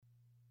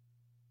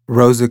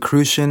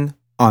Rosicrucian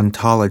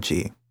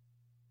Ontology.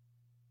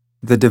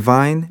 The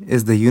divine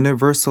is the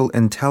universal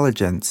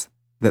intelligence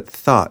that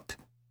thought,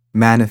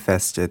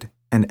 manifested,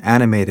 and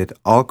animated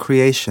all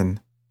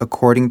creation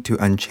according to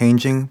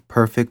unchanging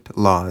perfect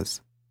laws.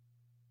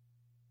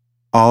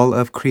 All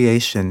of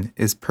creation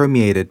is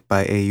permeated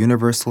by a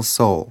universal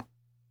soul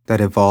that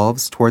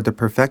evolves toward the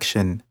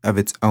perfection of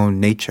its own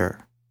nature.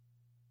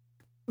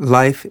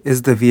 Life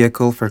is the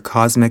vehicle for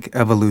cosmic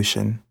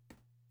evolution,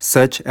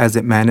 such as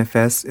it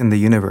manifests in the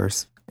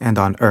universe and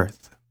on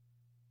Earth.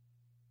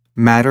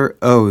 Matter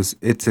owes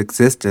its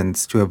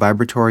existence to a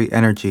vibratory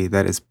energy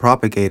that is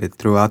propagated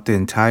throughout the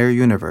entire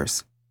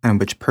universe and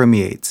which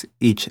permeates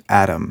each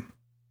atom.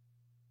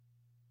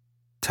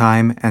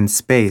 Time and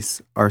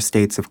space are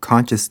states of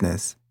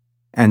consciousness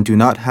and do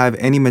not have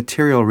any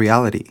material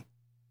reality,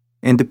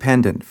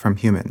 independent from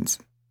humans.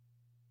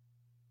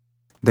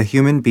 The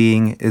human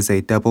being is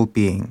a double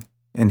being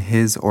in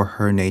his or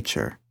her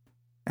nature,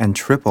 and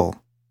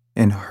triple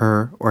in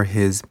her or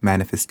his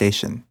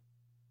manifestation.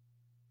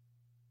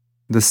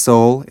 The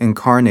soul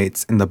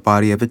incarnates in the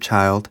body of a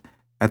child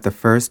at the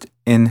first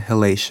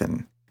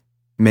inhalation,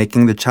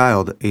 making the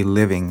child a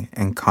living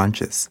and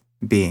conscious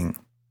being.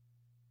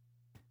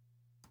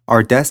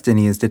 Our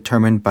destiny is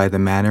determined by the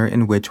manner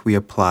in which we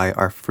apply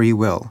our free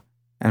will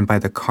and by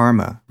the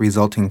karma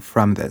resulting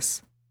from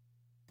this.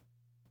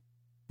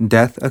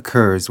 Death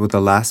occurs with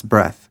the last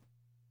breath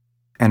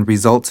and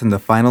results in the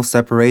final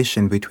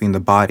separation between the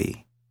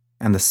body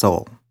and the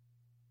soul.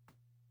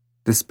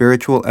 The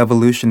spiritual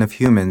evolution of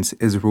humans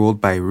is ruled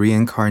by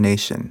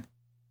reincarnation,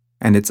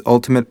 and its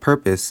ultimate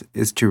purpose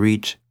is to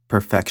reach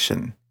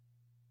perfection.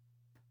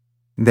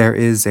 There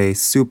is a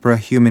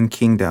suprahuman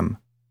kingdom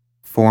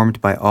formed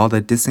by all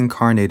the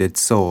disincarnated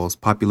souls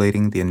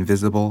populating the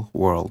invisible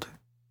world.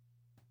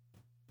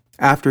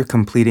 After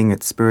completing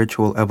its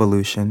spiritual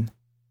evolution,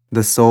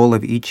 the soul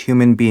of each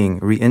human being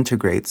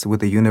reintegrates with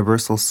the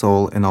universal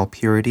soul in all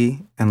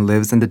purity and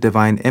lives in the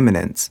divine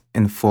immanence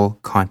in full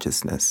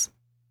consciousness.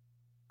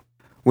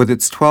 With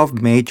its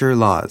 12 major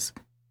laws,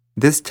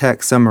 this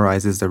text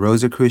summarizes the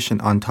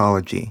Rosicrucian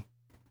ontology,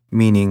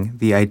 meaning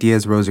the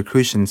ideas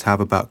Rosicrucians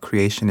have about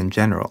creation in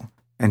general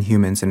and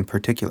humans in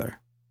particular.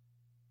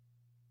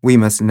 We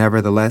must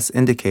nevertheless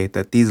indicate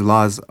that these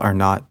laws are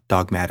not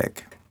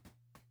dogmatic.